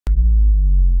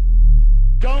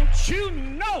Don't you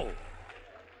know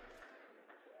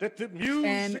that the music...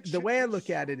 And the way I look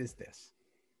at it is this.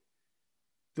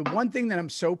 The one thing that I'm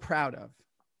so proud of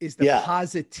is the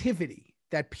positivity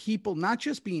that people, not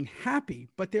just being happy,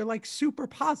 but they're like super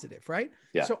positive, right?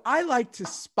 Yeah. So I like to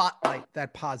spotlight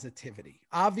that positivity.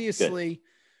 Obviously,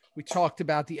 we talked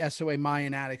about the SOA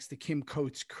Mayan Addicts, the Kim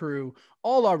Coates crew,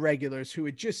 all our regulars who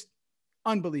are just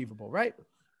unbelievable, right?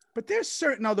 But there's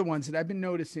certain other ones that I've been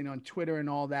noticing on Twitter and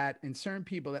all that, and certain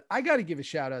people that I got to give a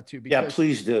shout out to. Because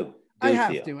please do. I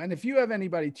have to. And if you have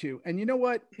anybody too, and you know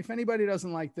what, if anybody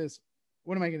doesn't like this,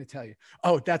 what am I going to tell you?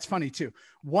 Oh, that's funny too.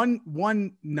 One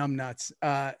numbnuts,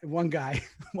 one guy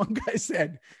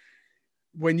said,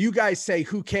 when you guys say,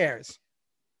 who cares?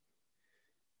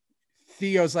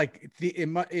 Theo's like,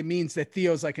 it means that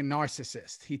Theo's like a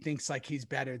narcissist. He thinks like he's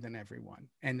better than everyone,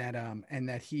 and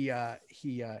that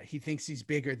he thinks he's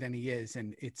bigger than he is.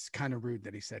 And it's kind of rude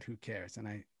that he said, who cares?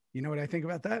 And you know what I think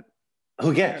about that?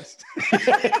 Who cares?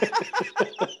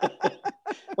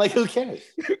 Like, who cares?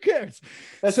 Who cares?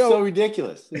 That's so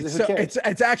ridiculous.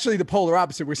 It's actually the polar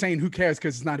opposite. We're saying who cares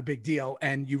because it's not a big deal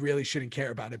and you really shouldn't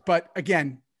care about it. But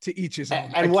again, to each his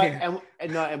own. And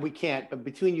we can't. But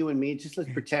between you and me, just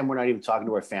let's pretend we're not even talking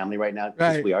to our family right now.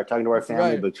 Because we are talking to our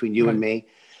family. But between you and me,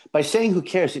 by saying who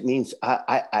cares, it means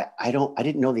I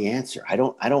didn't know the answer.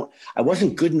 I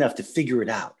wasn't good enough to figure it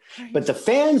out. But the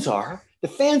fans are. The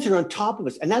fans are on top of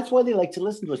us, and that's why they like to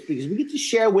listen to us, because we get to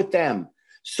share with them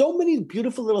so many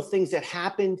beautiful little things that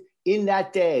happened in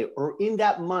that day or in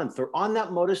that month or on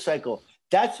that motorcycle.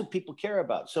 That's what people care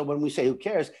about. So when we say who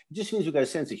cares, it just means we've got a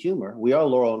sense of humor. We are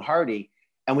Laurel and Hardy,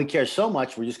 and we care so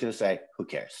much, we're just going to say, who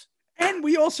cares? And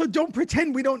we also don't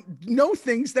pretend we don't know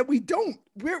things that we don't.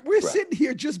 We're sitting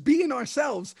here just being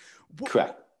ourselves.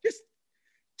 Correct.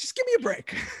 Just give me a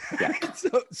break.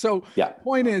 Yeah.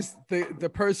 Point is,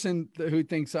 the person who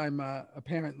thinks I'm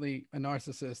apparently a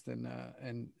narcissist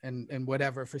and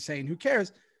whatever for saying who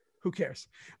cares.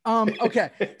 Okay.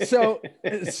 So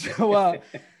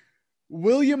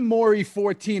William Morey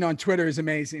 14 on Twitter is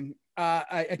amazing.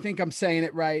 I think I'm saying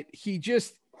it right. He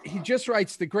just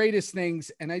writes the greatest things.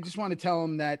 And I just want to tell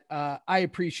him that I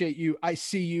appreciate you. I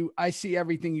see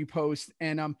everything you post.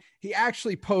 And he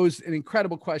actually posed an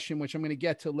incredible question, which I'm going to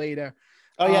get to later.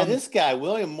 Oh yeah. This guy,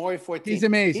 William Morey 14. He's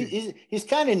amazing. He's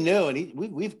kind of new, and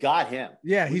we've got him.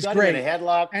 Yeah. He's great. In a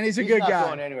headlock. And he's a good guy.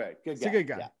 Going anywhere. He's a good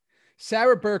guy. Yeah.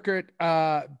 Sarah Burkert,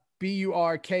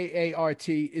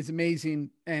 Burkart is amazing.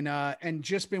 And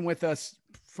just been with us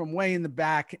from way in the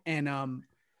back. And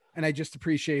I just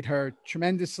appreciate her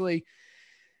tremendously.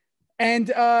 And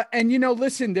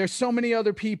listen, there's so many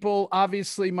other people,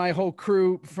 obviously my whole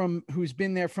crew who's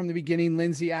been there from the beginning,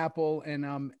 Lindsay Apple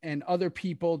and other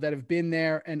people that have been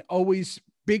there and always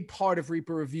big part of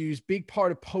Reaper Reviews, big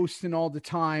part of posting all the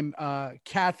time.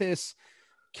 Kathis,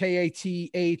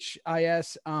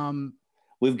 Kathis.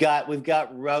 We've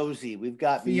got Rosie, we've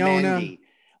got Fiona. Mendy.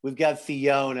 We've got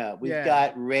Fiona. We've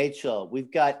got Rachel.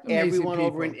 We've got amazing everyone people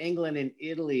over in England and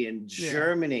Italy and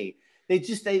Germany. They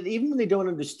even when they don't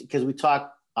understand, because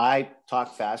I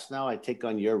talk fast now. I take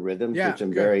on your rhythms, which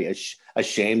I'm very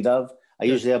ashamed of. I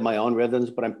usually have my own rhythms,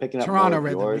 but I'm picking up Toronto more of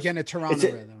rhythm. yours. You're getting a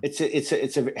Toronto rhythm.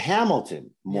 It's a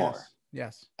Hamilton more.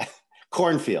 Yes.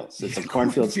 Cornfields. It's a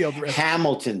Cornfields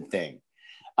Hamilton thing.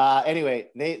 Anyway,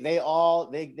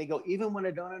 they go, even when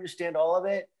I don't understand all of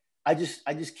it, I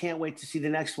just can't wait to see the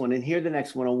next one and hear the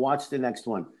next one and watch the next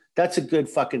one. That's a good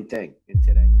fucking thing in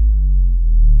today.